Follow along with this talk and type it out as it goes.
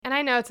and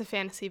I know it's a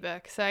fantasy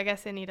book, so I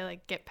guess I need to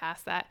like get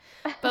past that.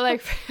 But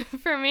like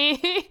for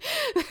me,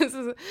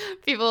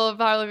 people will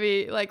probably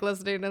be like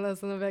listening to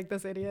this and they'll be like,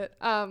 this idiot.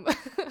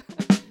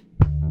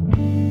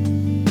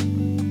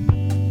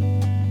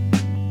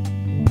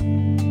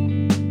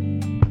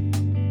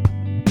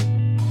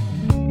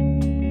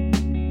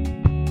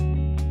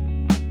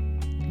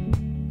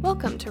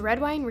 Welcome to Red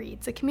Wine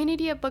Reads, a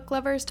community of book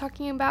lovers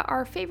talking about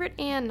our favorite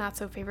and not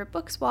so favorite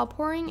books while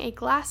pouring a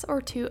glass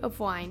or two of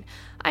wine.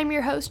 I'm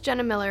your host,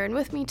 Jenna Miller, and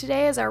with me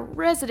today is our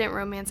resident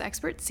romance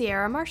expert,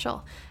 Sierra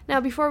Marshall.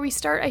 Now, before we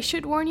start, I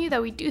should warn you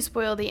that we do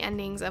spoil the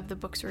endings of the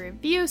books we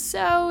review,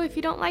 so if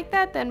you don't like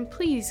that, then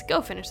please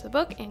go finish the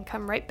book and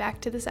come right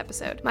back to this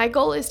episode. My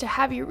goal is to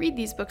have you read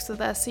these books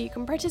with us so you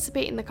can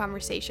participate in the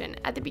conversation.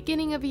 At the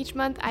beginning of each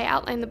month, I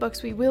outline the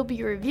books we will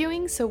be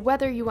reviewing, so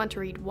whether you want to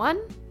read one,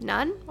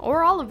 none,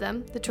 or all of them,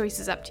 the choice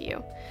is up to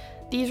you.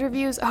 These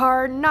reviews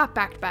are not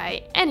backed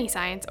by any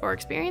science or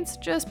experience,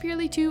 just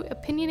purely two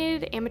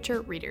opinionated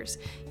amateur readers.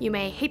 You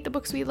may hate the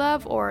books we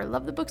love or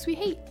love the books we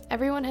hate.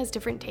 Everyone has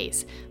different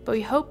tastes, but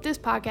we hope this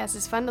podcast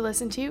is fun to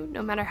listen to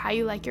no matter how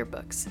you like your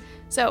books.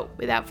 So,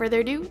 without further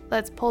ado,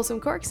 let's pull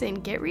some corks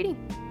and get reading.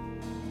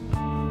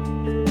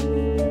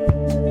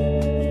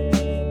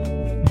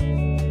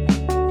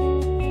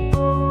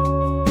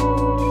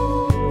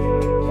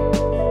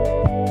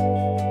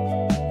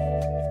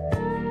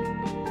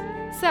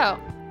 So,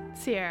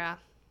 Sierra,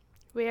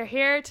 we are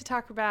here to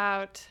talk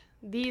about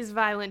These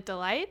Violent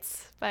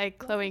Delights by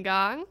Chloe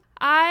Gong.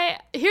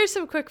 Here's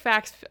some quick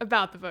facts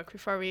about the book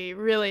before we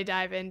really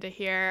dive into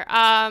here.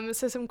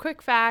 So some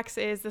quick facts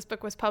is this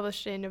book was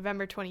published in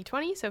November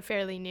 2020, so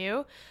fairly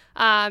new,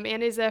 and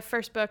is a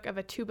first book of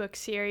a 2-book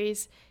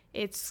series.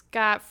 It's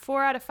got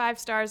 4 out of 5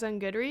 stars on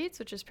Goodreads,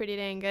 which is pretty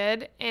dang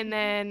good. And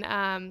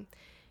then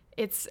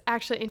it's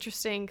actually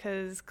interesting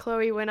because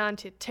Chloe went on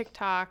to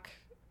TikTok,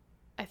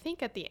 I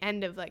think at the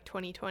end of like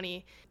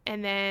 2020,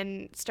 and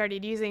then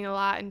started using a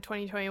lot in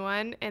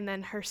 2021, and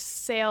then her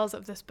sales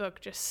of this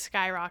book just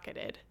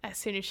skyrocketed as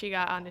soon as she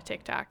got onto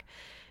TikTok.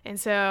 And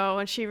so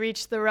when she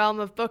reached the realm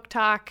of book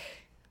talk,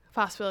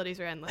 possibilities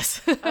were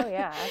endless. Oh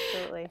yeah,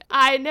 absolutely.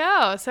 I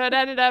know. So it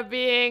ended up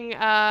being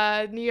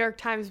a New York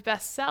Times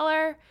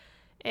bestseller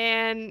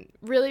and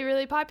really,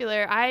 really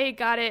popular. I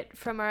got it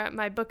from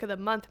my Book of the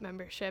Month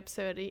membership,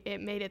 so it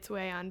made its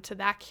way onto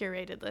that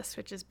curated list,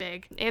 which is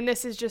big. And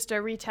this is just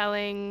a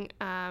retelling,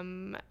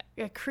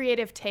 a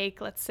creative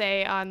take, let's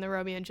say, on the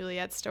Romeo and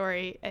Juliet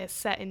story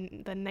set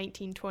in the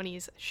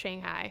 1920s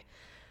Shanghai.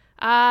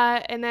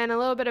 And then a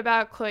little bit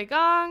about Chloe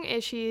Gong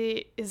is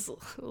she is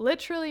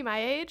literally my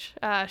age.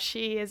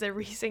 She is a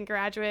recent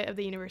graduate of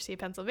the University of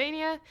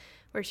Pennsylvania,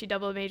 where she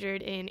double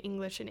majored in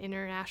English and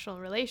International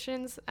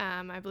Relations.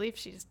 I believe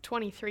she's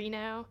 23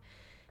 now.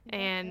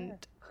 And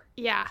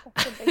yeah.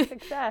 That's a big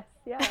success,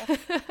 yeah.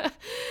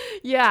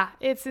 Yeah,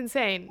 it's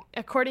insane.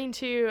 According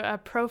to a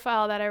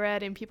profile that I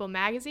read in People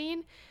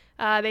magazine,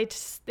 they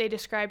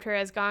described her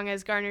as Gong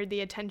has garnered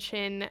the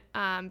attention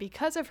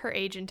because of her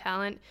age and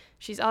talent.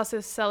 She's also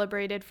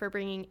celebrated for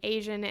bringing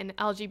Asian and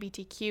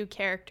LGBTQ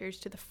characters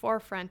to the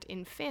forefront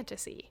in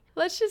fantasy.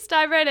 Let's just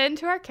dive right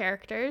into our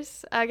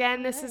characters.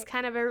 Again, this is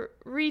kind of a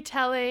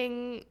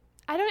retelling.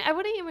 I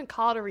wouldn't even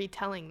call it a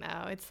retelling,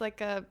 though. It's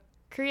like a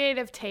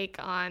creative take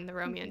on the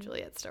Romeo and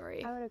Juliet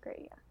story. I would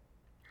agree, yeah.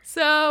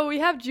 So we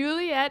have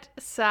Juliet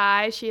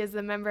Sy. She is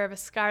the member of a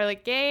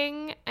Scarlet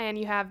Gang, and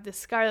you have the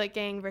Scarlet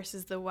Gang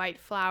versus the White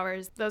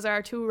Flowers. Those are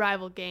our 2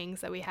 rival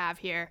gangs that we have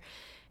here.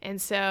 And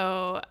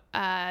so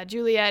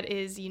Juliet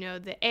is,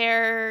 the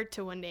heir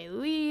to one day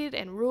lead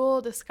and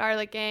rule the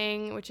Scarlet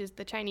Gang, which is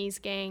the Chinese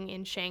gang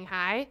in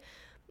Shanghai.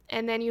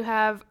 And then you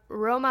have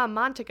Roma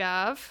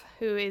Montagov,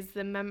 who is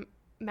the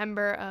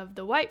member of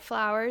the White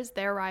Flowers,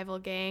 their rival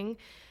gang.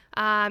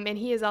 And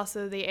he is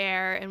also the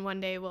heir and one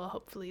day will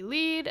hopefully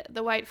lead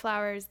the White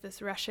Flowers,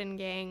 this Russian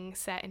gang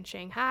set in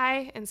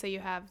Shanghai. And so you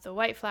have the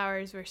White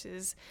Flowers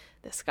versus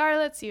the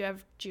Scarlets. You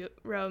have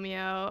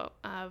Romeo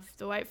of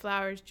the White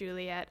Flowers,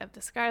 Juliet of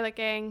the Scarlet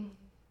Gang.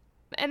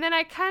 And then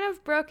I kind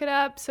of broke it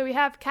up. So we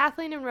have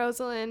Kathleen and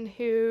Rosalind,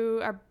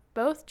 who are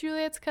both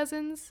Juliet's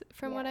cousins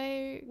from what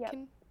I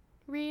can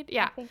read.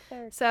 Yeah. I think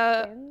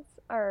they're twins,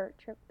 or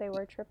they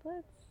were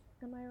triplets.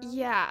 Am I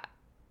wrong?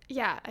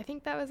 Yeah, I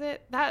think that was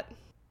it.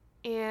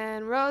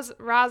 And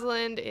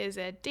Rosalind is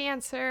a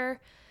dancer.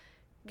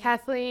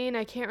 Kathleen,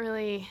 I can't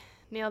really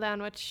nail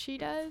down what she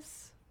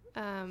does.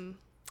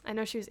 I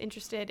know she was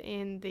interested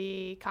in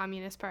the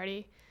Communist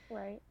Party.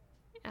 Right.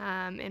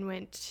 And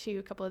went to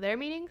a couple of their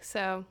meetings,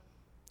 so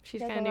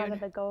she's kind of doing a lot of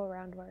the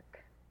go-around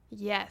work.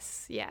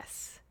 Yes.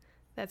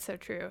 That's so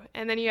true.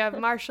 And then you have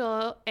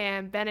Marshall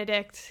and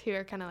Benedict, who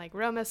are kind of like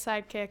Roma's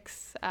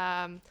sidekicks,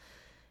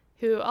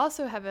 who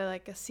also have a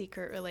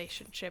secret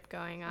relationship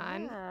going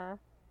on. Yeah.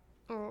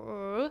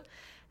 Ooh.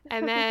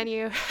 And then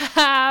you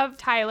have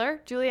Tyler,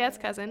 Juliet's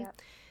cousin,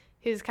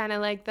 who's kind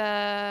of like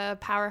the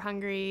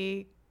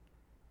power-hungry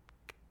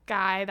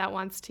guy that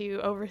wants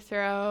to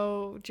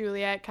overthrow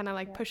Juliet, kind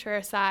of push her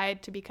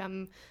aside to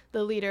become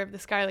the leader of the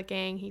Scarlet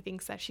Gang. He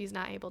thinks that she's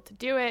not able to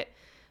do it,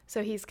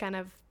 so he's kind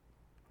of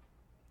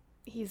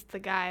he's the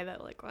guy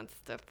that like wants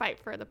to fight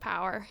for the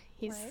power.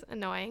 He's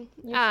annoying.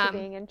 Used to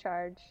being in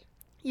charge.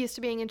 Used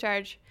to being in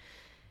charge.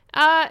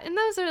 And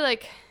those are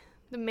like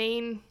the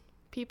main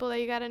people that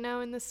you got to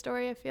know in this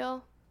story, I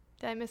feel.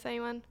 Did I miss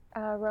anyone?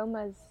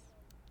 Roma's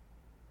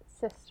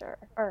sister.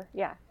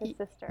 His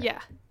sister. Yeah.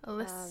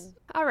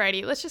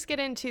 Alrighty, let's just get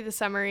into the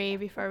summary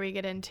before we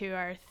get into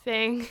our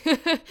thing,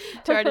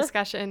 to our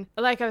discussion.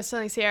 Like I was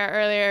telling Sierra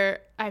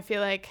earlier, I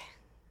feel like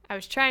I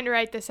was trying to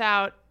write this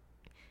out,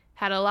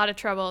 had a lot of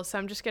trouble, so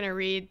I'm just going to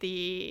read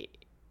the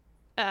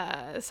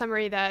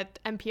summary that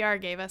NPR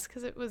gave us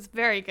because it was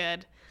very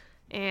good.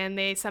 And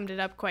they summed it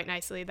up quite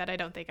nicely that I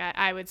don't think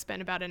I would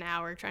spend about an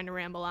hour trying to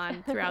ramble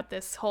on throughout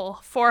this whole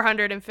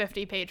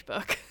 450-page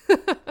book.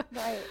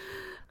 Right.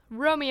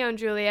 Romeo and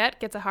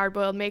Juliet gets a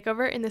hard-boiled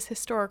makeover in this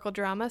historical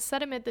drama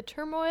set amid the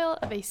turmoil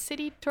of a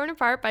city torn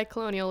apart by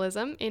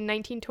colonialism. In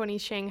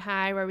 1920s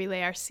Shanghai, where we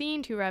lay our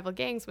scene, two rival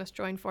gangs must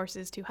join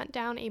forces to hunt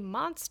down a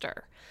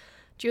monster.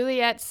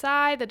 Juliet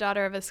Tsai, the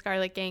daughter of a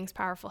Scarlet Gang's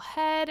powerful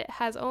head,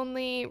 has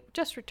only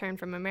just returned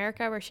from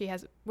America,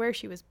 where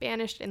she was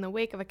banished in the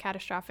wake of a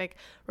catastrophic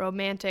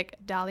romantic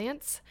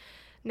dalliance.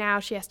 Now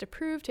she has to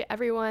prove to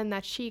everyone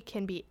that she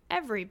can be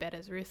every bit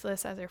as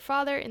ruthless as her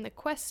father in the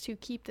quest to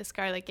keep the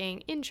Scarlet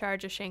Gang in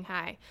charge of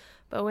Shanghai.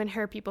 But when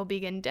her people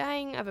begin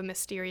dying of a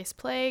mysterious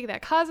plague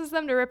that causes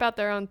them to rip out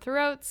their own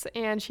throats,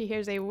 and she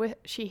hears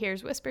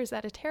whispers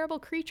that a terrible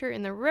creature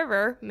in the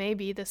river may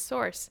be the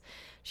source,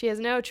 she has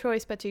no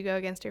choice but to go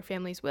against her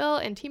family's will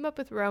and team up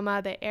with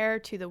Roma, the heir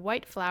to the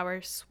White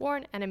Flowers,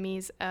 sworn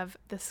enemies of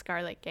the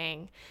Scarlet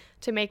Gang.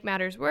 To make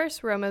matters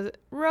worse,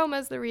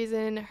 Roma's the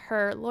reason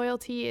her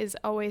loyalty is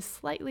always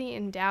slightly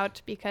in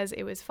doubt because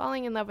it was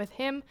falling in love with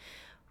him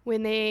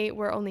when they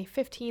were only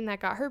 15 that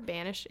got her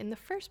banished in the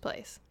first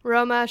place.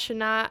 Roma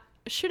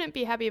shouldn't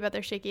be happy about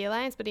their shaky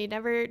alliance, but he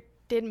never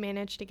did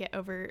manage to get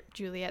over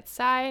Juliet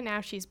Tsai. Now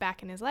she's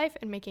back in his life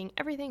and making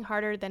everything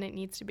harder than it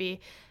needs to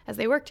be as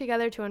they work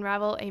together to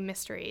unravel a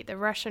mystery. The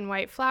Russian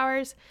White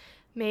Flowers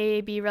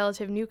may be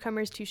relative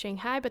newcomers to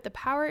Shanghai, but the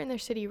power in their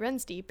city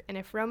runs deep, and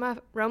if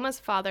Roma's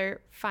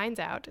father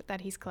finds out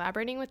that he's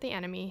collaborating with the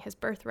enemy, his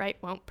birthright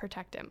won't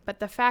protect him. But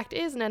the fact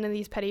is, none of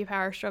these petty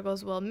power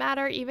struggles will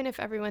matter, even if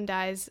everyone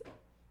dies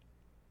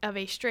of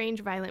a strange,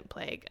 violent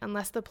plague,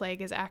 unless the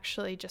plague is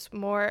actually just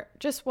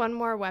one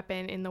more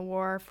weapon in the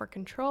war for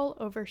control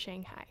over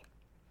Shanghai.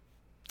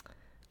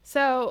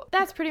 So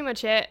that's pretty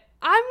much it.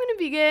 I'm going to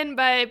begin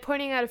by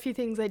pointing out a few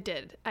things I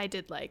did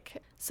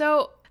like.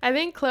 So I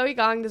think Chloe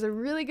Gong does a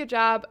really good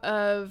job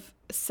of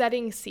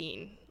setting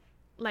scene.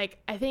 Like,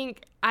 I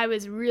think I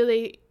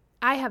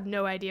have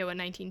no idea what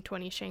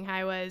 1920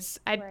 Shanghai was.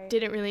 I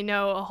didn't really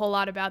know a whole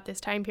lot about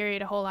this time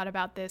period, a whole lot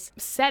about this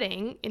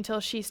setting until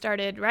she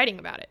started writing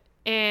about it.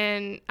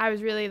 And I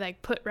was really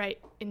like put right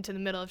into the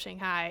middle of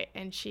Shanghai,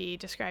 and she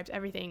describes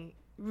everything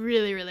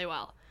really, really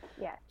well.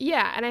 Yeah.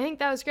 Yeah, and I think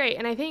that was great.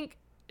 And I think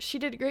she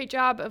did a great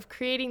job of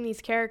creating these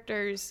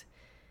characters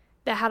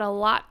that had a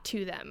lot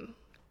to them.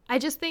 I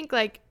just think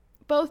like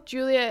both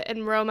Julia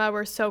and Roma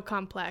were so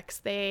complex.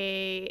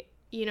 They,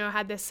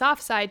 had this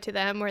soft side to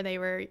them where they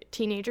were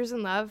teenagers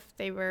in love.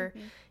 They were,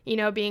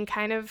 being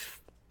kind of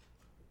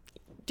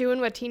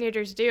doing what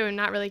teenagers do and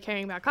not really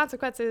caring about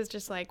consequences,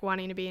 just like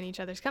wanting to be in each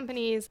other's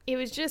companies. It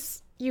was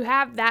just, you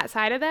have that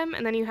side of them,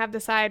 and then you have the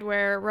side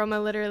where Roma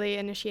literally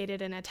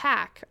initiated an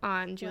attack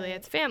on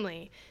Juliet's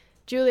family.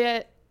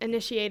 Juliet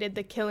initiated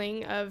the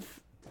killing of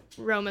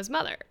Roma's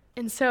mother.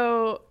 And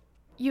so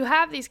you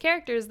have these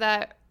characters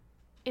that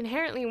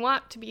inherently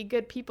want to be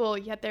good people,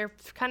 yet they're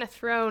kind of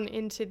thrown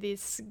into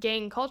this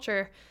gang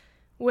culture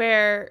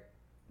where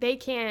they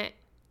can't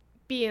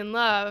be in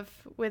love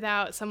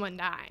without someone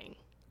dying.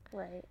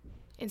 Right.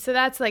 And so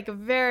that's like a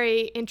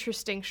very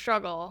interesting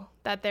struggle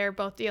that they're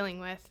both dealing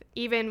with,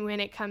 even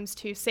when it comes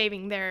to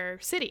saving their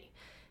city.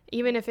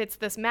 Even if it's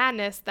this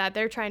madness that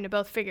they're trying to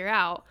both figure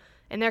out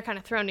and they're kind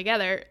of thrown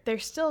together, they're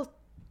still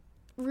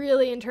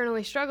really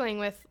internally struggling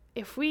with,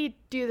 if we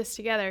do this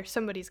together,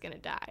 somebody's going to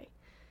die.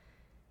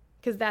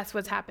 Because that's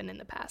what's happened in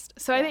the past.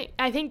 So yeah.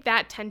 I think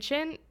that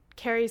tension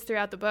carries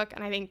throughout the book,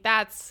 and I think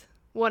that's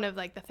one of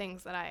like the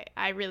things that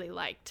I really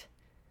liked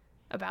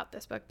about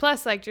this book.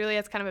 Plus, like,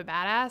 Juliet's kind of a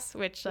badass,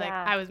 which like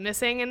I was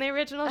missing in the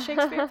original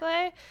Shakespeare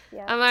play.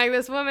 Yeah. I'm like,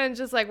 this woman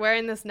just like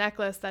wearing this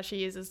necklace that she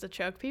uses to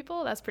choke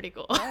people. That's pretty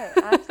cool. Right,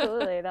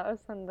 absolutely. That was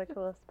some of the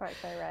coolest parts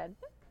I read.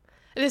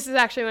 This is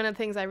actually one of the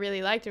things I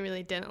really liked and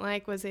really didn't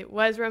like, was it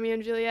was Romeo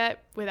and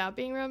Juliet without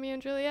being Romeo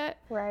and Juliet.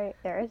 Right.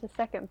 There is a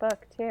second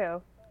book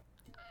too.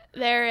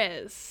 There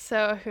is.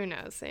 So who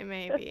knows? It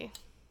may be.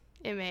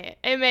 It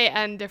may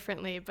end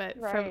differently, but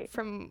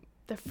from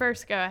the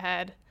first go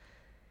ahead,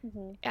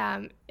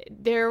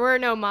 there were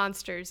no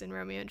monsters in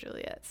Romeo and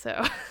Juliet.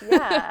 So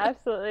yeah,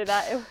 absolutely.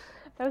 That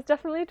was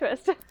definitely a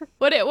twist.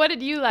 What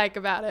did you like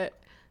about it?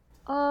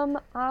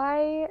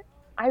 I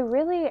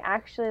really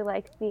actually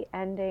liked the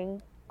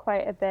ending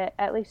quite a bit,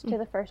 at least to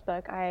the first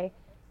book. I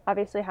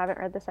obviously haven't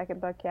read the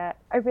second book yet.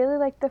 I really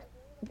liked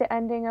the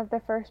ending of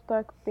the first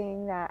book,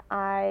 being that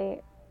I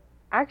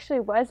actually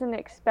wasn't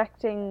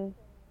expecting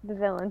the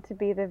villain to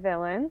be the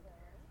villain.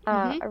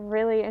 Mm-hmm. I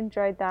really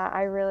enjoyed that.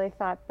 I really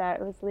thought that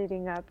it was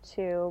leading up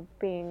to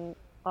being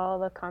all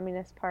the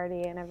Communist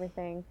Party and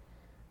everything.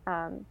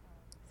 Um,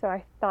 so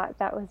I thought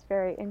that was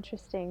very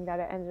interesting that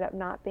it ended up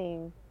not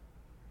being,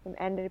 it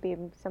ended up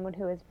being someone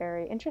who was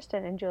very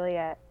interested in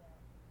Juliet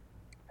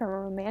from a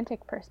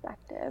romantic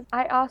perspective.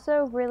 I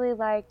also really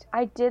liked,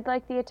 I did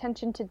like the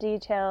attention to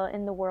detail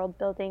in the world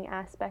building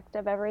aspect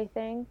of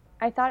everything.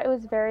 I thought it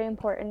was very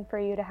important for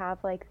you to have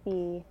like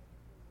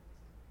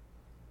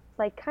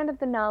kind of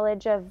the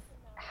knowledge of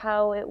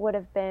how it would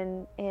have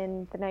been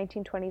in the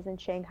 1920s in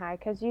Shanghai,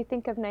 because you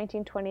think of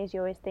 1920s, you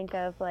always think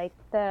of like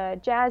the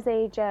jazz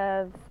age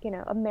of,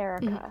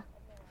 America,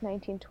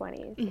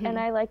 1920s. And Mm-hmm.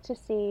 I like to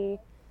see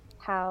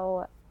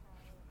how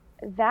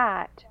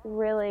that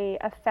really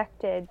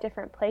affected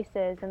different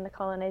places in the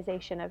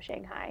colonization of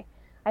Shanghai.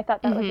 I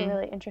thought that was a Mm-hmm.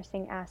 really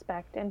interesting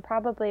aspect and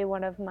probably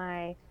one of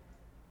my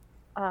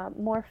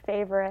more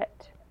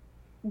favorite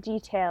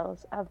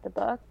details of the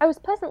book. I was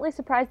pleasantly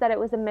surprised that it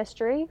was a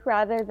mystery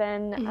rather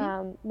than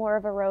Mm-hmm. more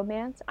of a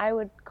romance. I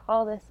would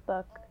call this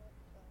book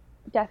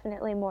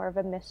definitely more of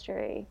a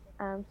mystery.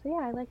 So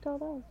yeah, I liked all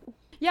those.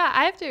 Yeah,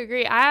 I have to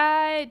agree.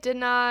 I did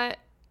not.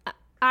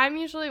 I'm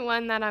usually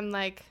one that I'm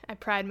like, I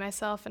pride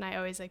myself and I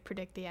always like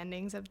predict the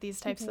endings of these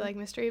types of Mm-hmm. like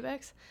mystery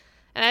books.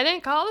 And I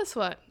didn't call this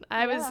one.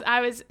 Yeah.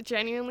 I was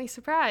genuinely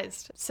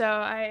surprised. So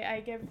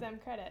I give them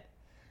credit.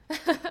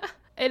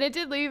 And it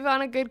did leave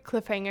on a good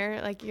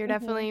cliffhanger. Like you're Mm-hmm.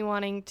 definitely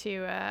wanting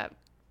to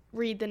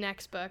read the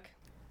next book.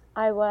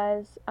 I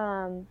was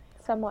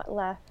somewhat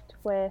left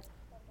with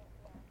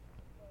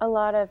a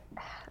lot of.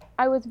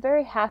 I was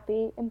very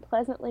happy and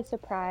pleasantly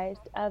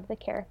surprised of the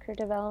character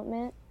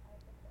development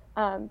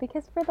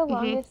because for the Mhm.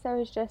 longest I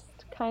was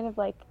just kind of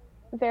like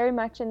very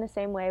much in the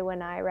same way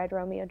when I read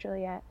Romeo and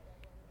Juliet.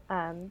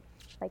 Um,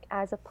 like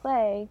as a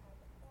play,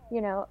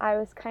 I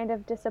was kind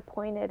of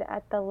disappointed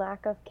at the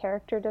lack of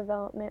character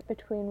development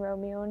between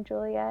Romeo and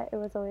Juliet. It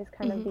was always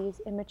kind of Mhm.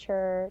 these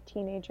immature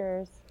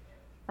teenagers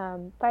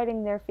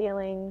fighting their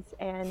feelings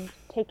and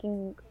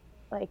taking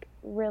like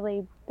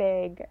really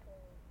big,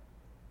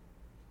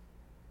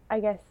 I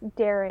guess,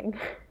 daring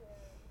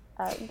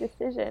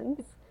decisions,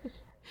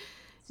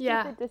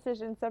 Yeah. stupid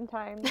decisions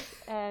sometimes.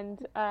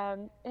 And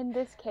in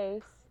this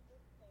case,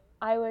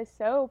 I was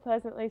so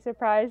pleasantly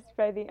surprised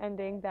by the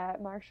ending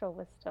that Marshall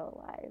was still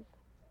alive.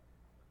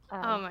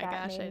 Oh my That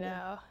gosh, made I me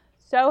know.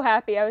 so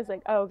happy. I was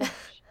like, oh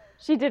gosh,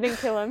 she didn't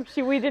kill him.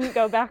 We didn't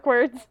go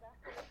backwards.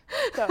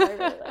 So I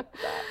really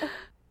liked that.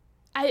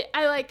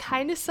 I like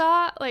kind of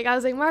saw like I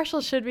was like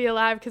Marshall should be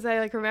alive because I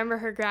like remember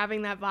her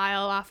grabbing that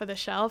vial off of the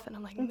shelf and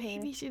I'm like Mm-hmm.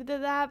 maybe she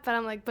did that but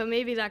I'm like but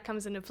maybe that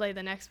comes into play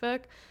the next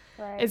book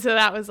and Right. so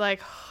that was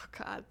like oh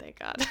god thank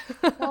god.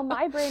 Well,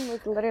 my brain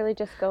was literally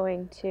just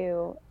going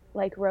to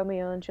like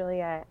Romeo and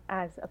Juliet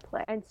as a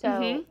play. And so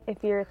Mhm. if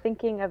you're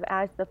thinking of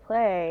as the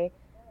play,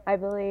 I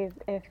believe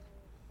if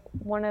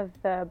one of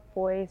the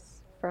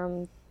boys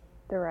from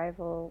the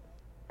rival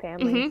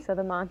families, Mhm. so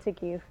the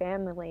Montague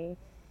family,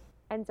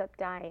 ends up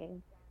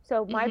dying.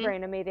 So my Mhm.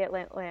 brain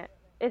immediately went,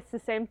 it's the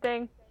same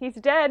thing. He's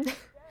dead.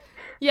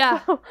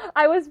 Yeah. So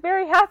I was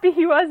very happy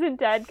he wasn't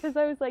dead because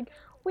I was like,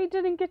 we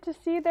didn't get to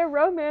see their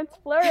romance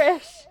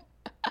flourish.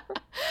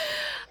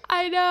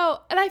 I know.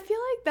 And I feel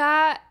like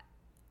that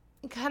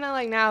kind of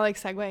like now like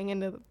segueing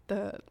into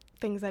the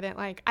things I didn't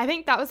like. I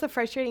think that was the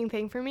frustrating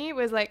thing for me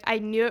was like I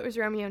knew it was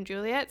Romeo and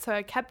Juliet, so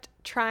I kept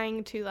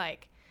trying to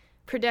like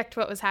predict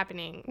what was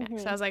happening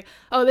next. I Mm-hmm. was like,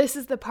 "Oh, this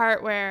is the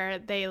part where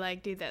they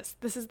like do this.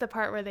 This is the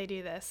part where they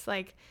do this."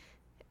 Like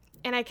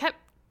and I kept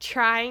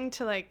trying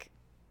to like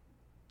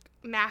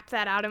map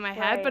that out in my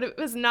head, but Right. it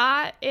was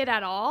not it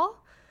at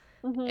all.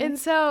 Mm-hmm. And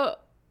so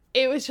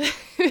it was just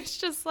it was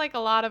just like a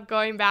lot of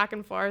going back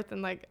and forth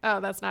and like, oh,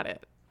 that's not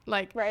it.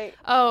 Like, Right.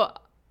 oh,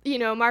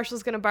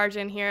 Marshall's gonna barge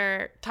in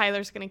here,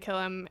 Tyler's gonna kill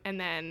him, and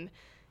then,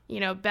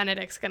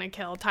 Benedict's gonna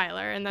kill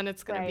Tyler, and then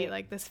it's gonna be Right.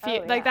 like this Oh,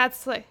 feud. yeah. Like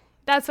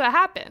that's what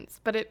happens,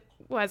 but it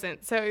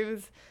wasn't. So it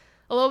was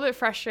a little bit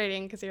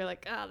frustrating because you're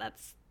like, oh,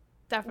 that's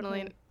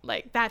Mm-hmm. definitely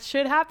like that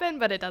should happen,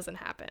 but it doesn't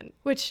happen,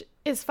 which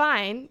is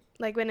fine.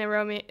 Like when a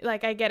Romeo,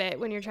 like I get it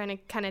when you're trying to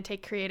kind of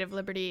take creative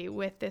liberty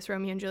with this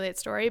Romeo and Juliet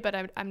story, but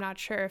I'm not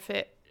sure if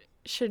it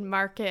should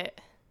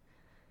market.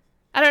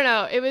 I don't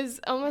know. It was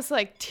almost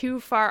like too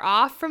far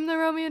off from the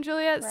Romeo and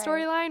Juliet Right.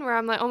 storyline where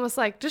I'm like almost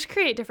like just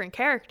create different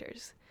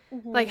characters.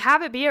 Like Mm-hmm.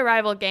 have it be a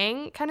rival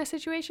gang kind of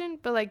situation,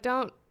 but like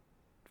don't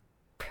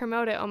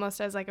promote it almost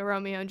as like a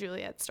Romeo and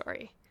Juliet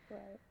story.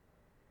 Right.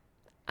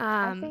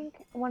 I Um, think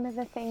one of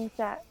the things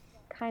that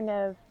kind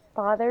of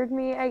bothered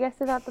me, I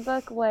guess, about the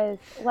book was,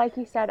 like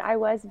you said, I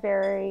was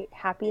very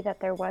happy that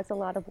there was a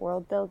lot of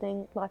world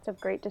building, lots of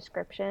great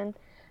description.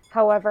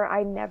 However,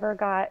 I never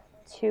got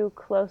too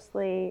close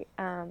to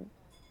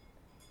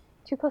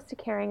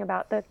caring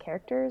about the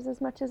characters as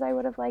much as I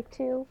would have liked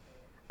to.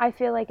 I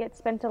feel like it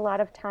spent a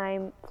lot of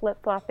time flip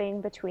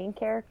flopping between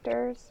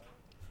characters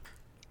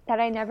that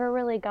I never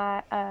really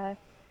got a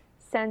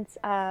sense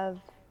of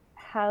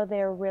how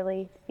they're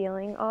really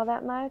feeling all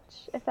that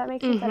much, if that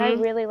makes sense. And I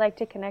really like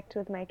to connect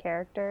with my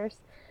characters.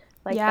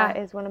 Like Yeah. that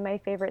is one of my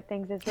favorite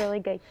things, is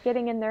really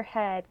getting in their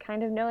head,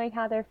 kind of knowing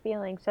how they're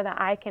feeling so that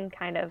I can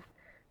kind of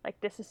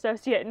like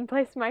disassociate and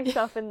place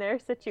myself in their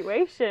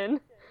situation.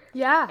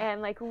 Yeah.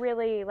 And like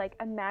really like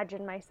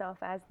imagine myself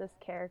as this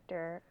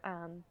character.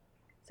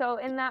 So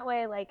in that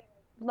way, like,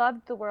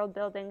 loved the world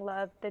building,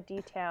 loved the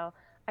detail.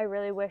 I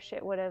really wish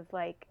it would have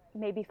like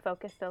maybe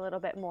focused a little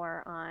bit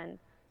more on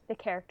the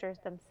characters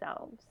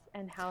themselves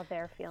and how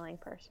they're feeling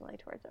personally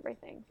towards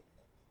everything.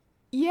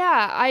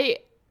 Yeah,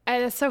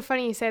 it's so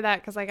funny you say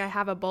that, because like I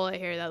have a bullet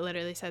here that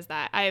literally says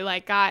that. I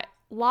like got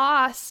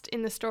lost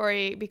in the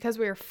story because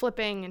we were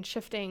flipping and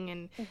shifting,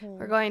 and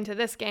we're going to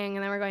this gang,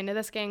 and then we're going to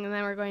this gang, and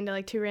then we're going to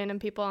like 2 random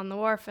people on the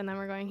wharf, and then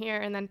we're going here,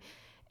 and then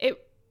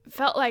it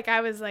felt like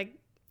I was like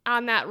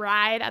on that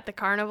ride at the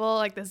carnival,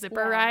 like the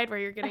zipper ride where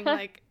you're getting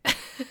like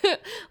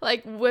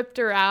like whipped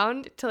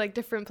around to like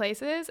different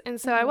places, and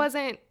so I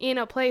wasn't in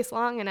a place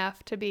long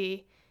enough to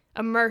be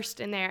immersed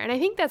in there. And I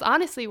think that's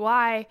honestly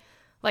why,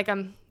 like,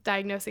 I'm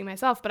diagnosing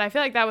myself, but I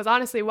feel like that was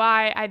honestly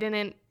why I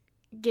didn't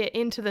get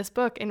into this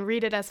book and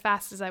read it as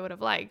fast as I would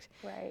have liked.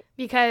 Right.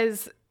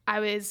 Because I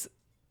was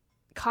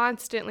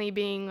constantly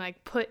being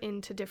like put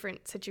into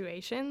different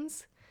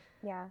situations.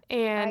 Yeah.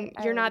 And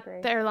you're not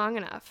there long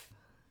enough.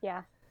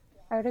 Yeah,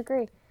 I would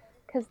agree.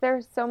 Because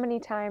there's so many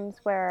times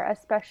where,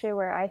 especially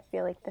where I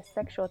feel like the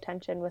sexual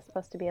tension was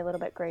supposed to be a little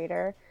bit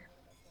greater,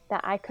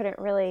 that I couldn't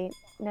really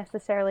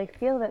necessarily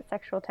feel that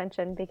sexual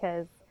tension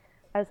because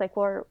I was like,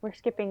 well, we're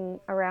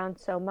skipping around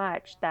so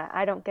much that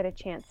I don't get a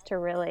chance to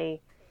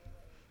really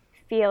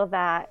feel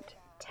that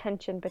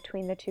tension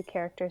between the two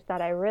characters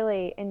that I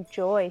really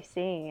enjoy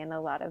seeing in a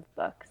lot of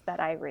books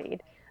that I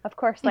read. Of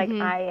course, like,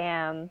 I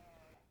am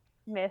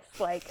Miss,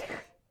 like,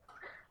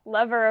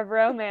 lover of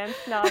romance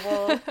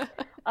novels.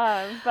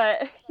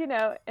 But, you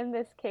know, in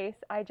this case,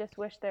 I just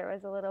wish there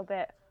was a little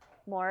bit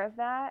more of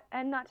that.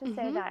 And not to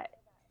say that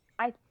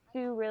I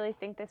do really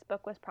think this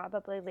book was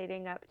probably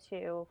leading up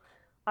to,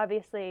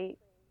 obviously,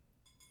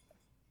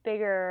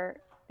 bigger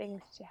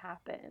things to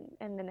happen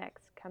in the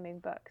next coming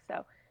book.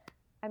 So,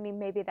 I mean,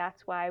 maybe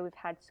that's why we've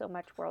had so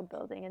much world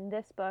building in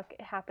this book.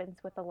 It happens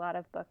with a lot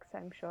of books,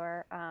 I'm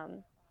sure.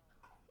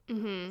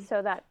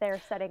 So that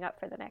they're setting up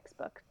for the next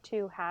book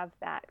to have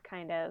that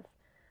kind of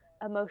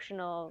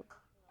emotional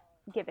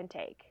give and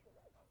take.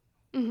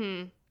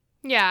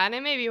 Yeah, and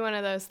it may be one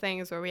of those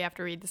things where we have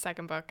to read the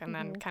second book and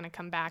then kind of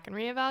come back and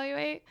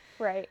reevaluate.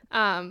 Right.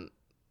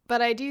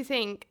 But I do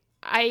think,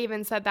 I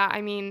even said that,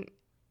 I mean,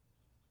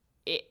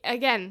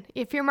 again,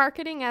 if you're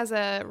marketing as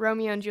a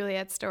Romeo and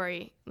Juliet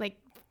story, like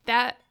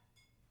that,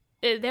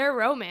 their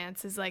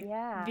romance is like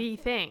the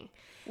thing.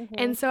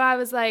 And so I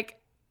was like,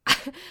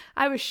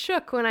 I was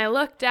shook when I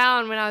looked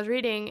down when I was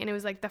reading, and it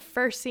was like the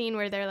first scene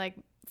where they're like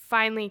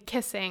finally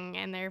kissing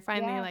and they're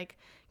finally like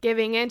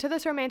giving into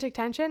this romantic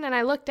tension. And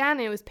I looked down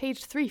and it was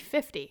page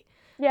 350.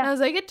 Yeah. And I was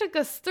like, it took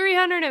us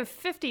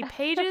 350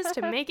 pages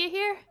to make it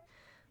here.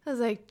 I was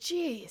like,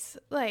 geez,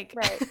 like,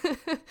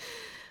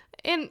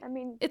 and I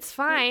mean, it's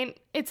fine.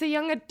 It's a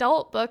young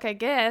adult book, I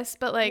guess,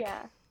 but like,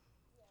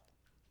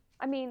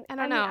 I mean, I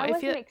don't know. I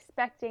wasn't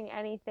expecting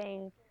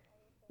anything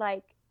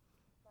like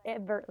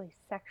overtly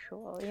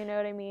sexual, you know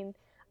what I mean?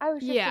 I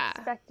was just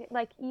expecting,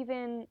 like,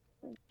 even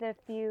the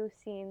few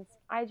scenes,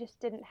 I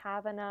just didn't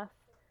have enough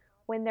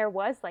when there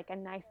was like a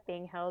knife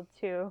being held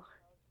to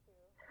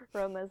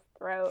Roma's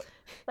throat.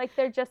 Like,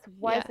 there just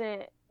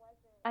wasn't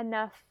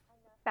enough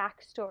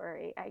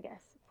backstory, I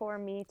guess, for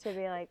me to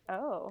be like,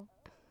 oh,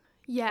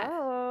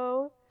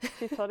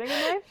 she's holding a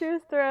knife to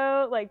his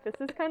throat, like, this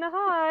is kind of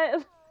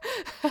hot.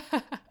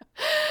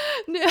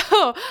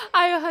 No,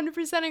 I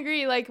 100%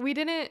 agree. Like, we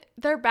didn't,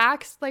 their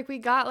backs, like, we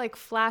got like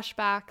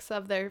flashbacks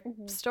of their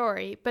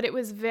story, but it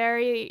was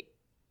very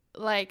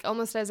like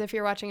almost as if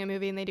you're watching a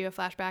movie and they do a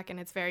flashback and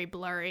it's very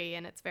blurry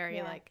and it's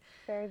very like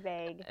very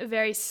vague,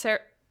 very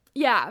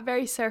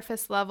very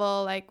surface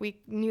level. Like, we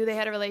knew they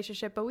had a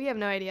relationship, but we have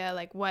no idea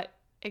like what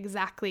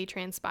exactly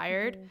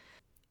transpired.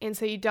 And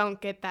so you don't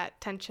get that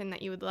tension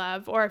that you would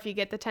love, or if you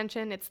get the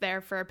tension, it's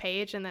there for a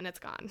page and then it's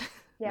gone.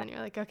 And then you're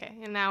like, okay,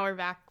 and now we're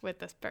back with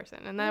this person,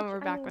 and then we're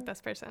back with this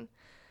person.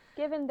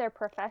 Given their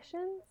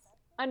professions,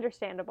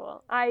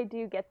 understandable. I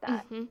do get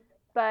that.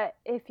 But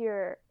if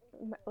you're,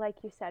 like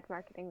you said,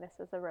 marketing this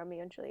as a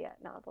Romeo and Juliet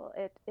novel,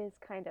 it is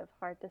kind of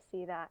hard to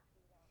see that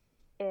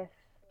if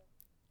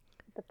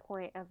the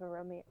point of a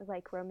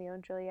Romeo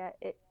and Juliet,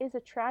 it is a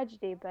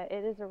tragedy, but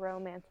it is a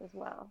romance as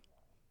well.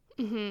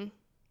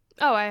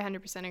 Oh, I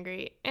 100%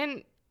 agree.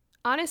 And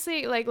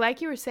honestly,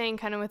 like you were saying,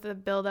 kind of with the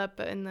build-up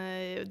and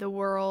the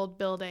world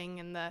building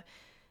and the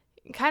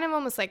kind of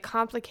almost like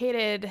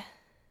complicated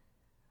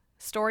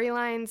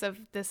storylines of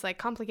this like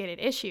complicated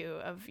issue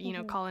of, you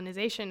know,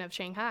 colonization of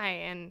Shanghai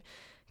and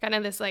kind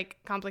of this like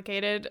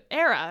complicated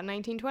era,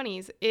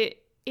 1920s.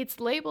 It's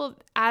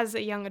labeled as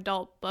a young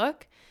adult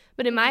book,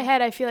 but in my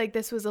head, I feel like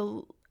this was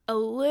a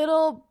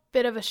little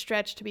bit of a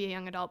stretch to be a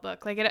young adult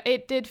book. Like,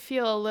 it did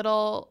feel a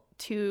little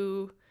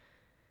too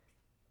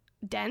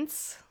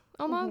dense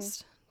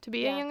almost to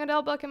be a Yeah. young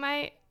adult book, in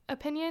my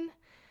opinion.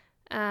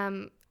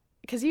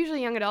 Because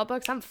usually young adult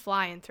books I'm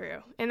flying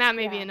through, and that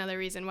may be Yeah. another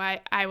reason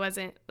why I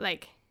wasn't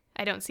like,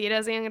 I don't see it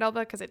as a young adult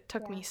book, because it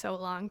took Yeah. me so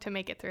long to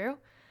make it through.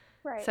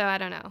 Right. So I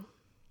don't know.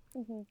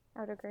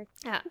 I would agree.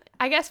 Yeah,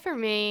 I guess for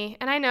me,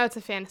 and I know it's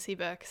a fantasy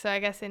book, so I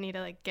guess I need to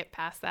like get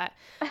past that.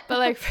 But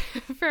like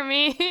for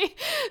me,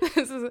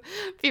 this is,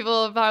 people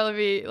will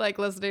probably be like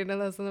listening to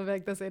this and they'll be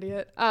like, this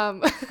idiot.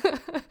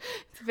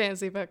 It's a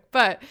fantasy book,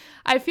 but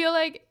I feel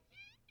like,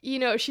 you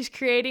know, she's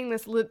creating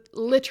this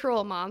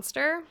literal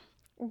monster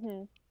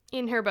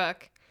in her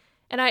book,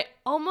 and I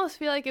almost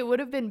feel like it would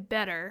have been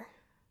better.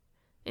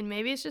 And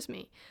maybe it's just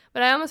me,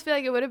 but I almost feel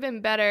like it would have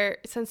been better,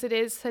 since it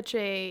is such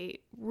a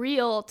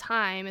real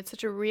time, it's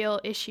such a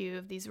real issue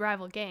of these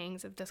rival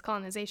gangs, of this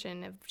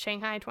colonization of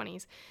Shanghai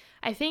 20s.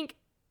 I think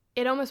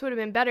it almost would have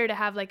been better to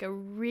have like a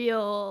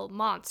real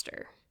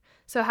monster.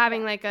 So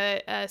having like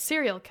a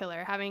serial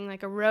killer, having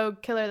like a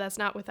rogue killer that's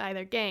not with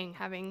either gang,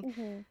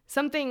 having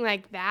something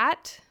like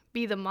that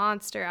be the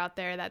monster out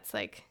there that's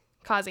like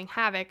causing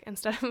havoc,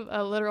 instead of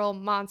a literal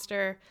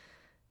monster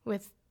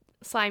with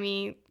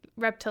slimy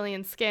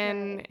reptilian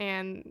skin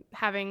and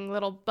having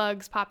little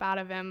bugs pop out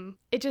of him.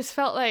 It just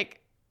felt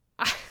like,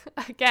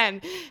 again,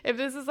 if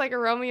this is like a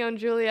Romeo and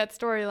Juliet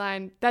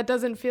storyline, that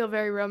doesn't feel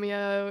very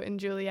Romeo and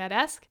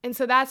Juliet-esque. And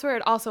so that's where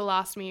it also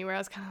lost me, where I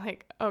was kind of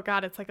like, oh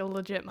God, it's like a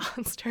legit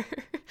monster.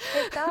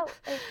 It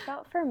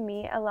felt for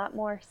me a lot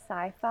more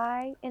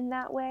sci-fi in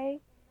that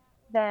way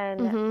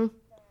than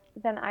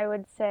I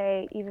would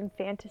say even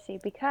fantasy,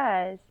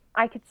 because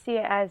I could see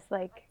it as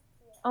like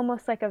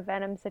almost like a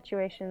Venom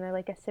situation, or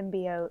like a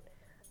symbiote,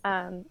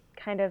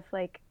 kind of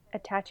like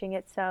attaching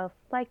itself,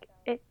 like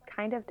it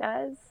kind of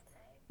does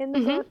in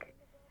the book,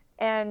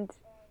 and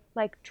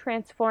like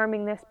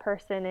transforming this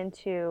person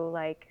into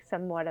like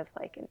somewhat of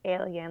like an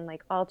alien,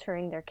 like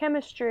altering their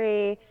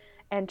chemistry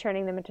and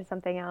turning them into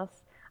something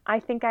else. I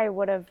think I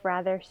would have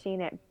rather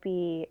seen it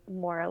be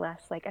more or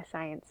less like a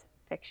science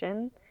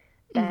fiction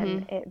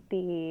than it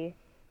be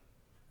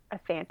a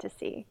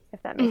fantasy,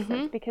 if that makes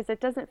sense, because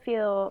it doesn't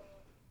feel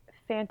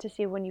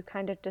fantasy when you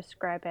kind of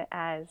describe it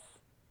as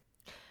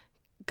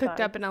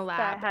cooked up in a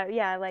lab.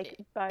 Like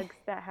bugs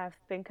that have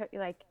been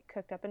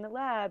cooked up in a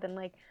lab and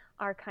like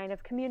are kind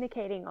of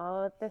communicating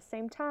all at the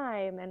same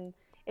time, and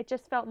it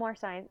just felt more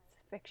science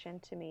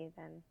fiction to me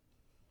than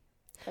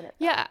it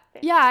felt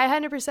fantasy. I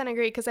 100%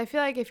 agree, because I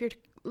feel like if you're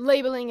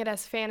labeling it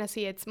as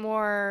fantasy, it's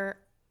more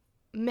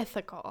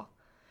mythical.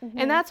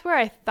 And that's where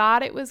I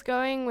thought it was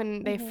going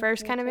when they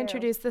first kind of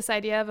introduced this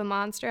idea of a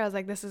monster. I was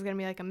like, this is going to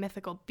be like a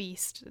mythical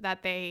beast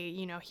that they,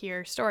 you know,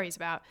 hear stories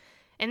about.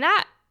 And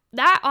that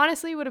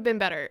honestly would have been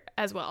better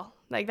as well.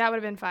 Like, that would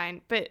have been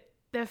fine. But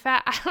the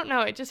fact, I don't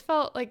know, it just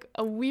felt like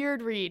a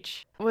weird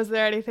reach. Was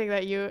there anything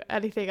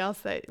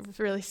else that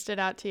really stood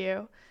out to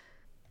you?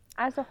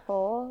 As a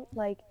whole,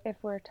 like, if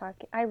we're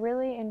talking, I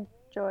really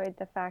enjoyed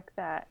the fact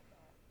that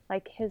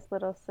like his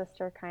little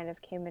sister kind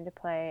of came into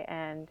play,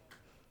 and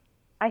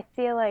I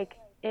feel like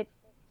it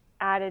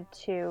added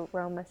to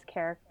Roma's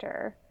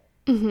character.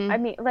 I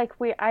mean, like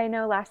I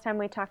know last time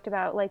we talked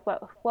about like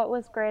what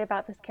was great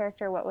about this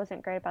character, what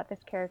wasn't great about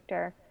this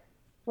character.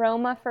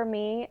 Roma, for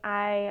me,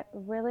 I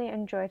really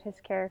enjoyed his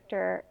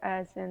character,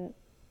 as in,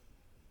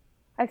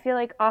 I feel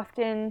like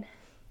often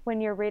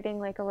when you're reading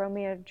like a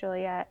Romeo and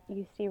Juliet,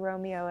 you see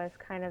Romeo as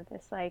kind of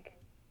this like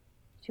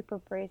super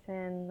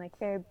brazen, like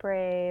very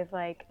brave,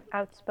 like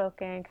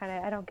outspoken, kind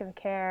of I don't give a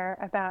care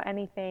about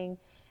anything.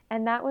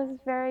 And that was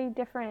very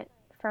different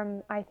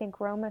from, I think,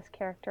 Roma's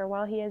character.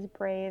 While he is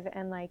brave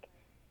and like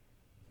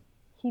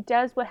he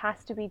does what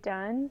has to be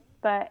done,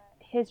 but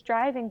his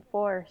driving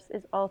force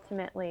is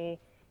ultimately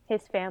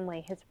his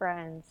family, his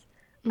friends.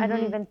 I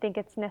don't even think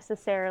it's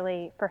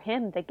necessarily for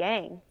him the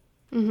gang.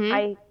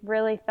 I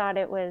really thought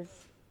it was,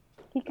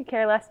 he could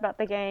care less about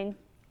the gang.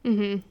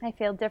 I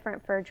feel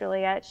different for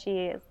Juliet.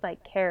 She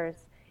like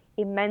cares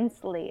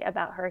immensely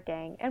about her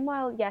gang. And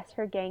while yes,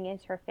 her gang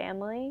is her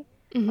family,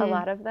 a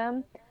lot of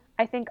them,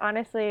 I think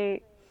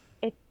honestly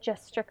it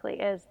just strictly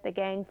is the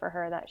gang for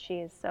her that she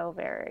is so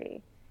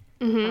very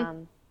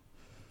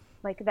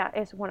like that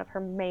is one of her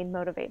main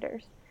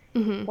motivators.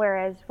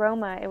 Whereas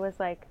Roma, it was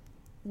like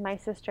my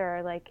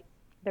sister, like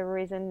the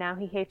reason now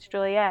he hates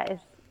Juliet is,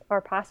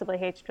 or possibly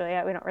hates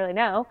Juliet, we don't really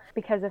know,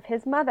 because of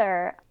his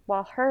mother,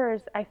 while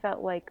hers I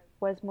felt like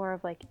was more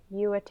of like,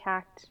 you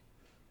attacked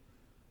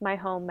my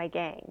home, my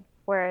gang.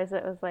 Whereas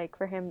it was like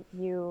for him,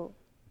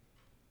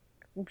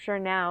 I'm sure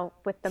now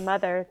with the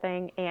mother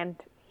thing and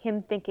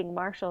him thinking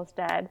Marshall's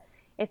dead,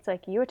 it's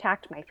like, you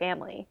attacked my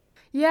family.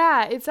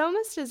 Yeah, it's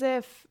almost as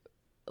if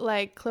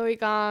like Chloe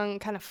Gong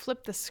kind of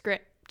flipped the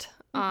script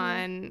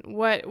on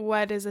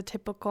what is a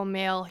typical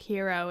male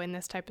hero in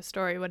this type of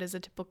story, what is a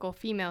typical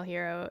female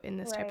hero in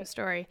this type of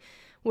story,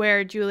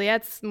 where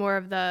Juliet's more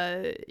of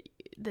the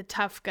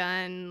tough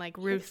gun, like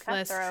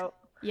ruthless. Cutthroat.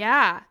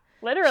 Yeah.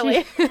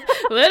 Literally.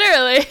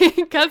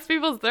 Literally cuts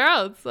people's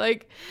throats.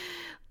 Like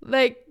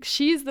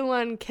she's the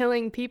one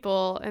killing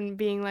people and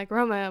being like,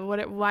 Roma,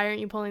 why aren't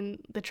you pulling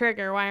the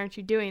trigger? Why aren't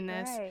you doing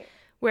this? Right.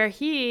 where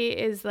he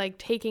is like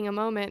taking a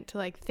moment to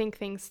like think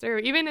things through.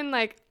 Even in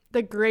like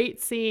the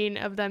great scene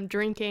of them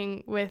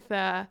drinking with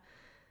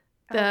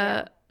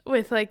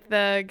with like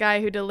the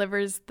guy who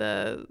delivers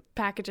the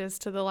packages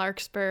to the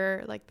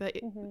Larkspur, like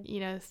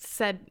the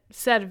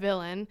said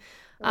villain,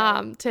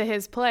 to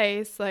his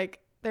place. Like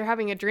they're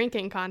having a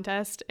drinking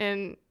contest,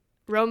 and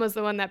Roma's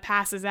the one that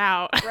passes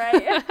out.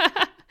 Right.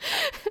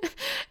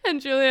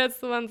 And Juliet's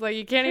the one's like,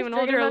 you can't even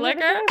hold your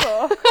liquor.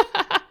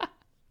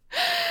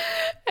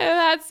 And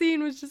that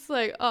scene was just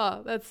like,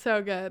 oh, that's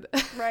so good.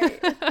 Right.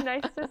 It's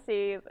nice to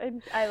see.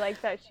 And I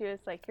like that she was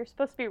like, you're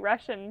supposed to be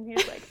Russian. And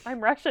he's like, I'm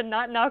Russian,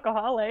 not an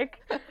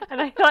alcoholic. And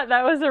I thought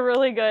that was a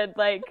really good,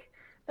 like,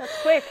 that's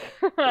quick.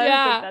 I think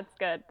that's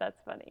good. That's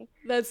funny.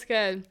 That's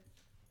good.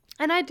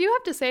 And I do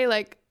have to say,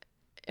 like,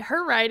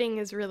 her writing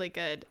is really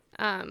good.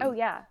 Oh,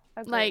 yeah.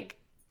 Agreed.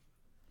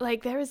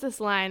 Like there was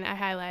this line I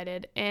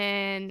highlighted,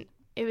 and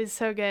it was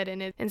so good,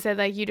 and it said,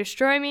 like, you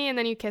destroy me and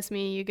then you kiss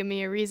me, you give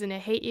me a reason to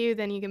hate you,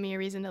 then you give me a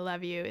reason to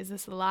love you. Is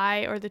this a lie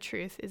or the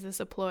truth? Is this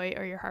a ploy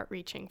or your heart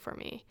reaching for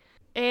me?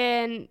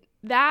 And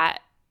that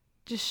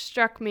just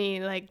struck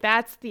me like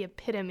that's the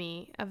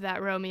epitome of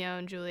that Romeo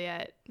and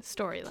Juliet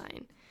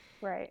storyline.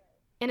 Right.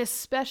 And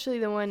especially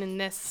the one in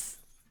this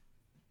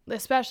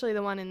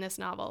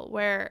novel,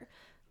 where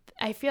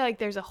I feel like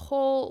there's a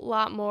whole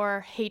lot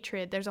more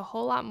hatred, there's a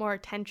whole lot more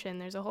tension,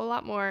 there's a whole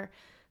lot more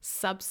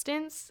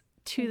substance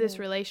to this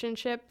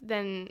relationship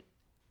than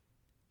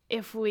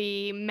if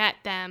we met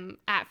them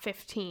at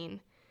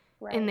 15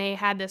 and they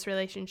had this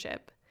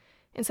relationship.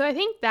 And so I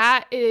think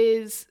that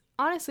is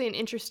honestly an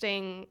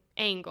interesting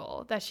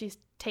angle that she's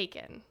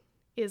taken,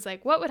 is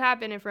like, what would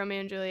happen if Romeo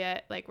and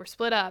Juliet like were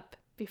split up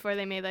before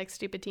they made like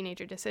stupid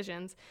teenager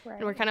decisions,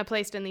 and were kind of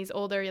placed in these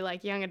older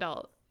like young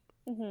adult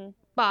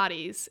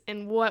bodies,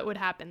 and what would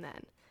happen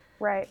then?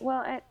 Right.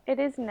 Well, it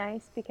is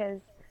nice because,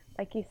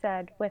 like you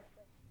said,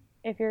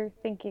 if you're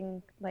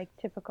thinking like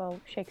typical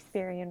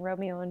Shakespearean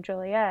Romeo and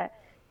Juliet,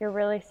 you're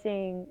really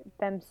seeing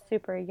them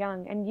super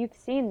young, and you've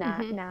seen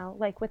that now,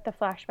 like with the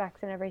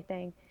flashbacks and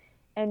everything,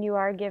 and you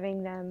are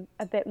giving them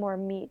a bit more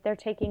meat. They're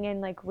taking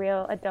in like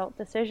real adult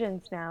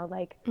decisions now,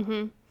 like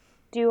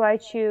do I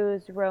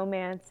choose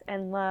romance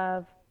and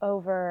love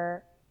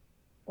over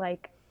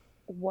like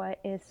what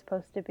is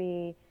supposed to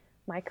be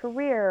my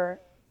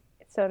career,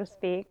 so to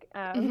speak.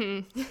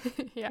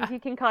 If you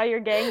can call your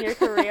gang your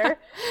career.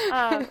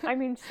 I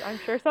mean, I'm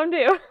sure some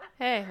do.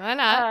 Hey, why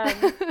not?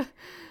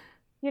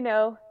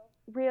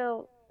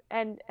 Real,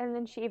 and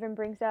then she even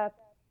brings up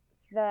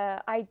the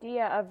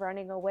idea of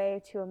running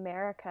away to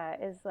America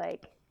is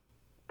like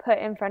put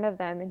in front of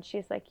them, and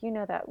she's like,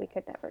 that we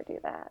could never do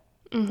that.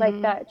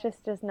 Like that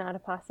just is not a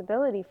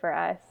possibility for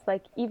us.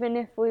 Like even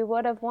if we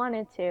would have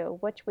wanted to,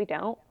 which we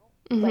don't.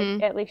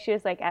 Like at least she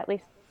was like, at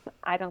least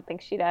I don't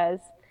think she does.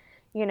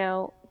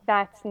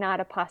 That's not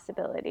a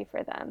possibility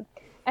for them.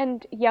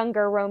 And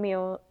younger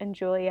Romeo and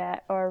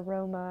Juliet, or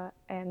Roma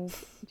and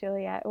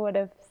Juliet, would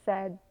have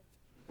said,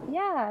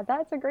 yeah,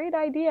 that's a great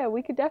idea.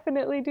 We could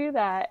definitely do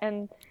that.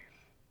 And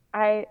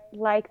I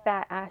like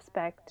that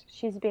aspect.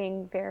 She's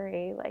being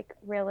very like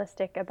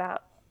realistic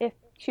about if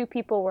two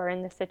people were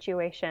in this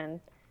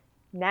situation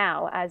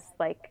now as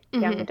like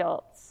young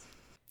adults.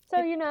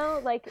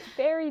 So, like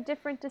very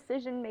different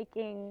decision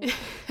making.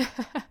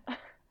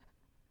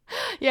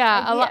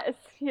 Yeah,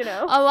 ideas,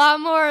 a lot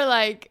more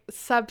like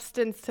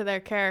substance to their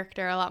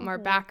character, a lot more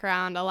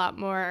background, a lot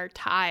more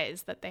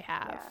ties that they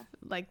have. Yeah.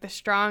 Like the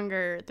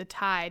stronger the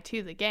tie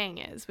to the gang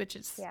is, which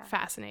is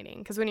fascinating.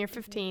 Because when you're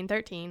 15,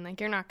 13, like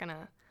you're not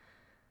gonna,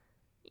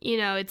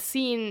 it's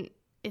seen,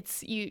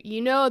 it's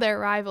you know they're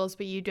rivals,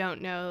 but you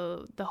don't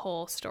know the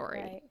whole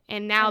story. Right.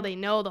 And now they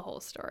know the whole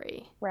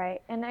story.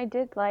 Right. And I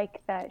did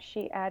like that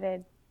she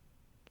added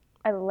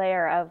a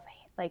layer of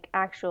like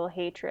actual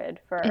hatred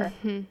for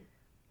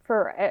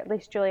at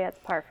least Juliet's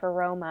part for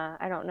Roma.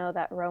 I don't know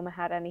that Roma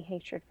had any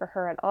hatred for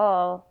her at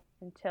all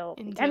until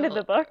the end of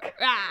the book.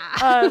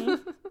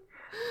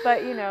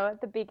 But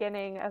at the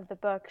beginning of the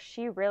book,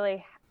 she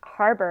really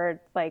harbored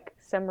like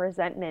some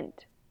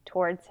resentment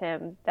towards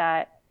him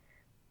that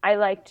I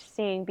liked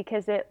seeing,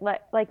 because it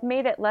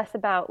made it less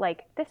about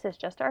like, this is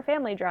just our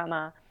family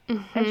drama.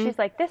 And she's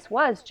like, this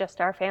was just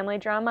our family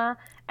drama.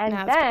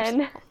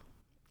 And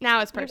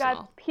now it's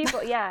personal.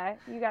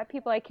 You got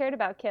people I cared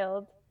about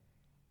killed.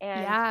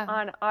 And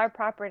on our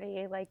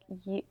property, like,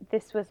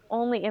 this was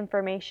only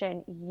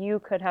information you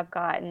could have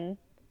gotten.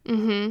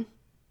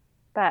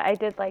 But I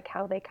did like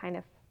how they kind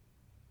of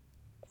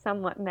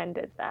somewhat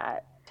mended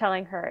that,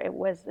 telling her it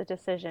was a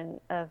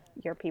decision of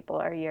your people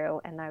or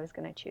you, and I was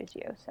going to choose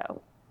you.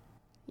 So,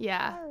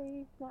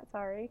 sorry, not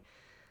sorry.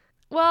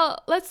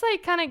 Well, let's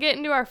like kind of get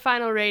into our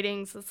final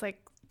ratings. Let's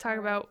like talk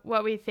about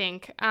what we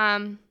think.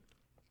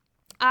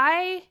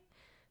 I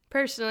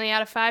personally,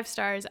 out of 5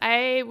 stars,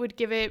 I would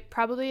give it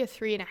probably a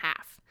 3.5.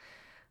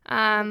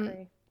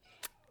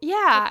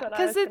 Yeah,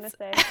 because it's.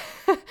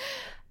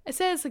 I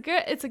say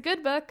it's a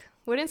good book.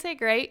 Wouldn't say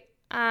great.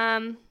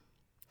 We're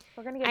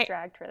gonna get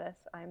dragged for this.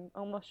 I'm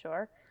almost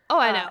sure. Oh,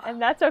 I know,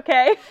 and that's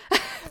okay.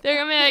 They're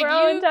gonna be like, we're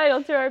all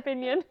entitled to our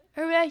opinion.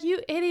 Or be like,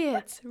 you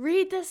idiots,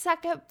 read the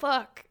second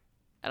book.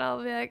 And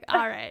I'll be like,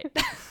 all right,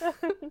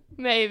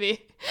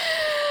 maybe.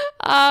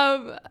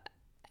 I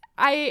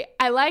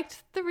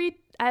liked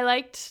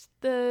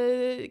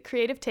the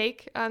creative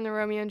take on the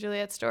Romeo and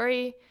Juliet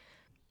story.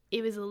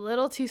 It was a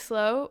little too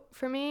slow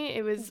for me.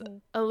 It was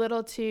a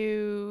little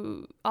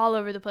too all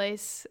over the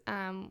place.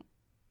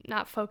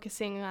 Not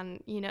focusing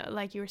on,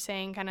 like you were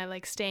saying, kind of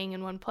like staying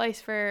in one place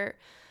for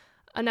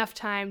enough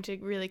time to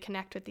really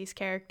connect with these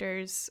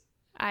characters.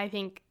 I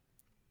think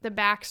the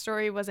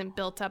backstory wasn't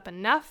built up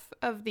enough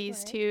of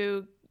these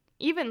two,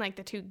 even like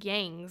the two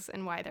gangs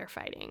and why they're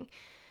fighting.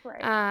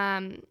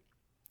 Right.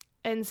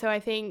 And so I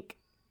think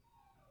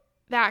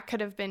that could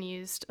have been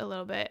used a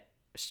little bit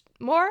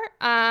more.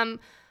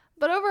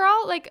 But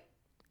overall, like,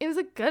 it was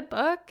a good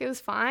book. It was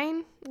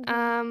fine.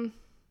 I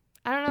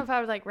don't know if I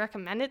would like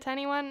recommend it to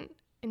anyone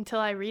until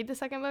I read the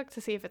second book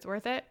to see if it's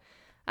worth it.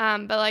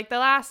 But like the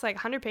last like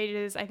 100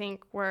 pages, I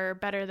think were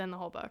better than the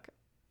whole book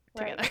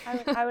together.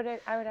 Right. I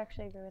would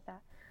actually agree with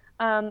that.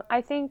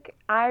 I think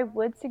I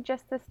would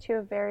suggest this to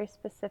a very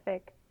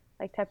specific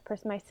like type of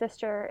person. My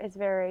sister is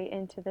very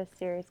into this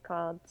series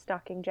called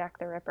Stalking Jack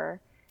the Ripper.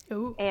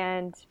 Ooh.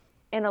 And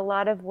in a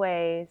lot of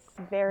ways,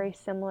 very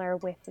similar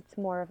with it's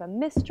more of a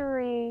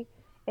mystery.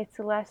 It's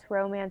less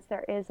romance.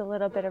 There is a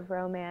little bit of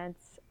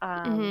romance.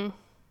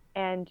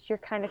 And you're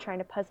kind of trying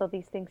to puzzle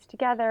these things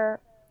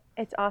together.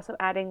 It's also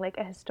adding like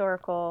a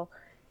historical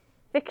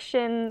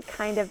fiction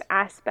kind of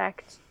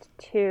aspect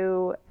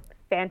to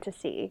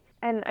fantasy.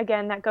 And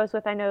again, that goes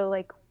with, I know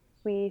like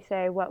we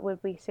say, what would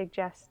we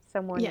suggest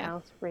someone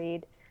else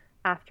read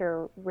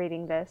after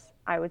reading this?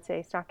 I would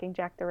say Stalking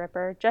Jack the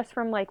Ripper, just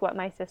from like what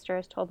my sister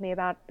has told me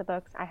about the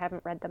books. I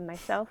haven't read them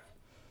myself.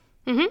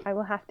 I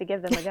will have to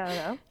give them a go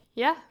though.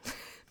 Yeah,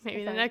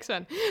 maybe the next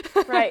one.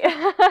 Right.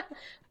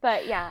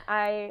 But yeah,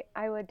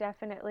 I would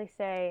definitely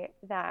say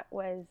that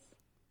was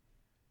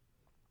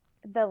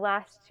the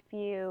last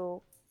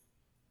few,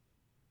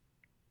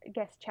 I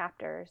guess,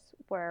 chapters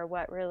were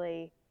what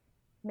really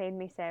made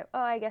me say, oh,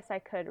 I guess I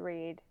could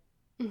read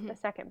the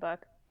second book.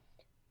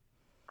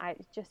 I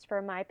just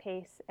for my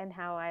pace and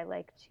how I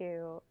like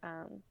to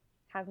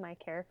have my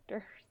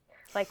characters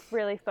like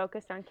really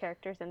focused on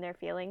characters and their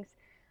feelings.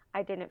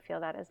 I didn't feel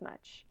that as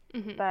much,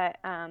 but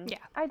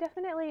I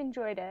definitely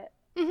enjoyed it.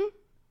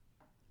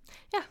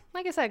 Yeah,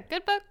 like I said,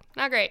 good book,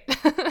 not great.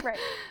 Right.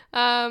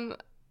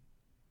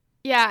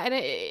 Yeah, and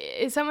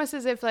it's almost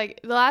as if like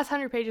the last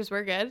 100 pages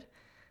were good.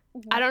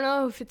 I don't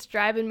know if it's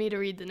driving me to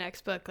read the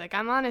next book. Like,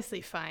 I'm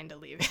honestly fine to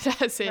leave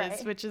it as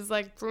is, which is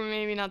like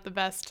maybe not the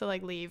best to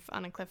like leave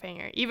on a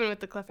cliffhanger. Even with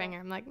the cliffhanger,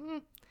 I'm like,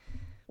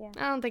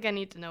 I don't think I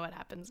need to know what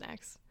happens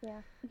next. Yeah.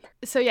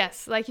 So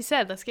yes, like you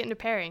said, let's get into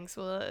pairings.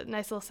 Well,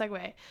 nice little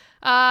segue.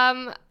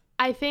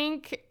 I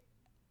think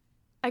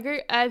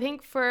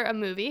for a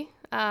movie,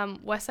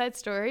 West Side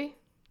Story.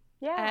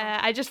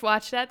 Yeah. I just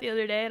watched that the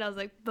other day and I was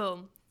like,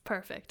 boom.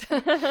 Perfect.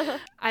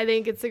 I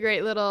think it's a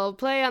great little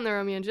play on the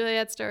Romeo and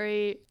Juliet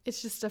story.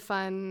 It's just a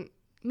fun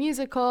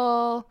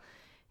musical.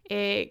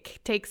 It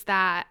takes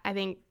that, I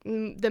think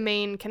the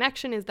main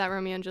connection is that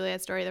Romeo and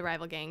Juliet story, the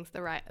rival gangs,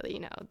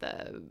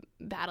 the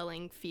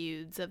battling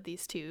feuds of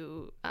these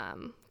two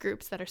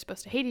groups that are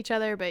supposed to hate each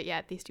other, but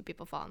yet these two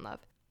people fall in love.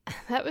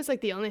 That was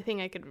like the only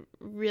thing I could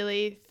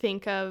really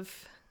think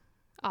of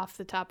off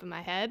the top of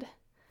my head.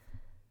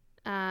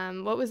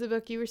 What was the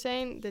book you were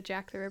saying? The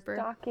Jack the Ripper?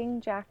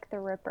 Stalking Jack the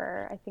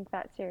Ripper. I think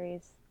that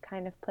series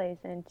kind of plays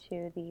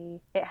into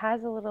it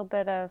has a little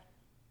bit of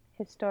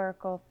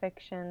historical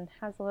fiction,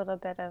 has a little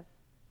bit of,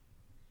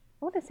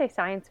 I want to say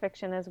science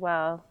fiction as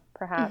well,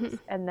 perhaps.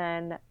 And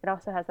then it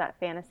also has that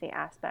fantasy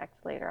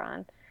aspect later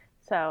on.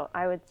 So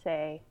I would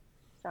say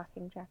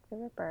Stalking Jack the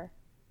Ripper.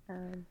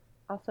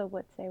 Also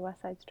would say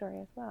West Side Story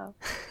as well.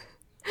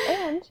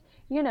 And,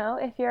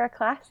 if you're a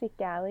classic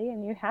galley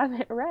and you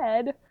haven't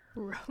read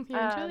Romeo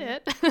and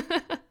Juliet.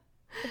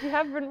 If you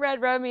haven't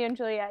read Romeo and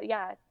Juliet,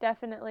 yeah,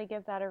 definitely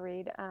give that a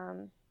read.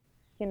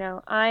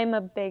 I'm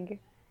a big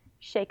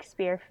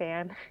Shakespeare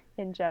fan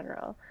in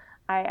general.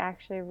 I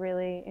actually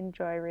really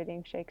enjoy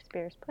reading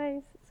Shakespeare's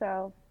plays,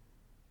 so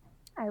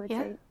I would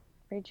say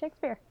read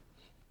Shakespeare.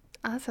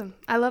 Awesome.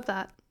 I love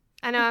that.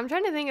 I know, I'm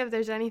trying to think if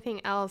there's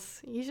anything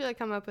else. Usually I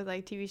come up with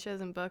like TV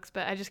shows and books,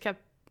 but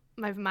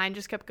my mind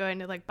just kept going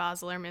to like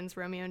Baz Luhrmann's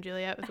Romeo and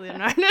Juliet with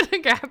Leonardo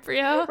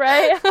DiCaprio.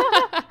 Right.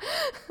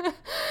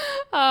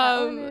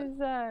 That one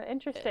is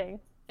interesting.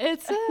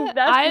 That's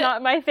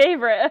not my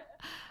favorite.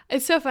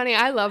 It's so funny.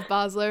 I love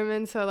Baz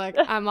Luhrmann, so like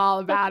I'm all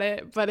about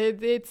it. But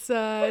it's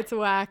a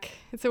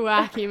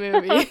wacky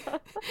movie.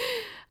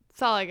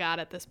 That's all I got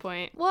at this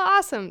point. Well,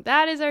 awesome.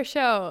 That is our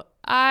show.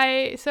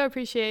 I so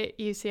appreciate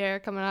you, Sierra,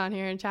 coming on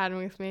here and chatting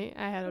with me.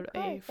 I had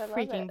a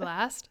freaking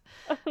blast.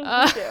 Me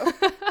too.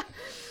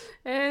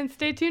 And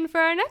stay tuned for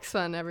our next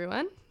one,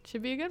 everyone.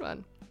 Should be a good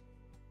one.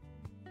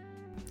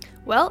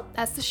 Well,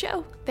 that's the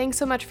show. Thanks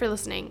so much for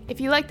listening. If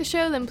you like the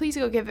show, then please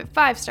go give it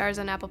 5 stars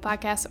on Apple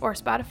Podcasts or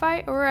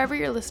Spotify or wherever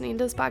you're listening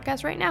to this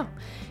podcast right now.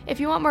 If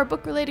you want more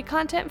book-related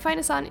content, find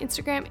us on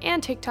Instagram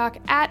and TikTok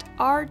at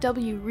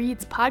RW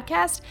Reads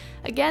Podcast.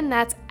 Again,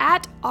 that's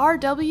at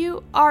RWREADS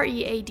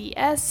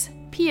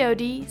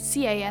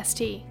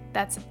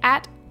That's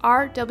at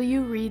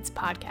RW Reads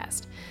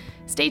Podcast.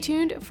 Stay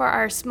tuned for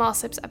our Small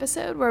Sips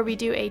episode where we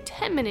do a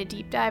 10-minute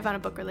deep dive on a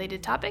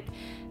book-related topic.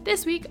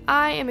 This week,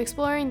 I am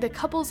exploring the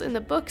couples in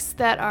the books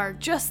that are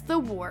just the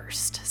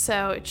worst,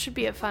 so it should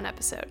be a fun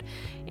episode.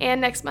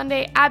 And next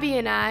Monday, Abby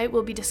and I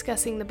will be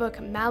discussing the book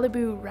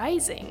Malibu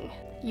Rising.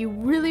 You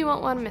really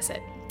won't want to miss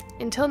it.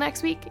 Until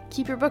next week,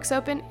 keep your books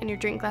open and your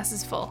drink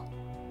glasses full.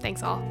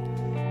 Thanks all.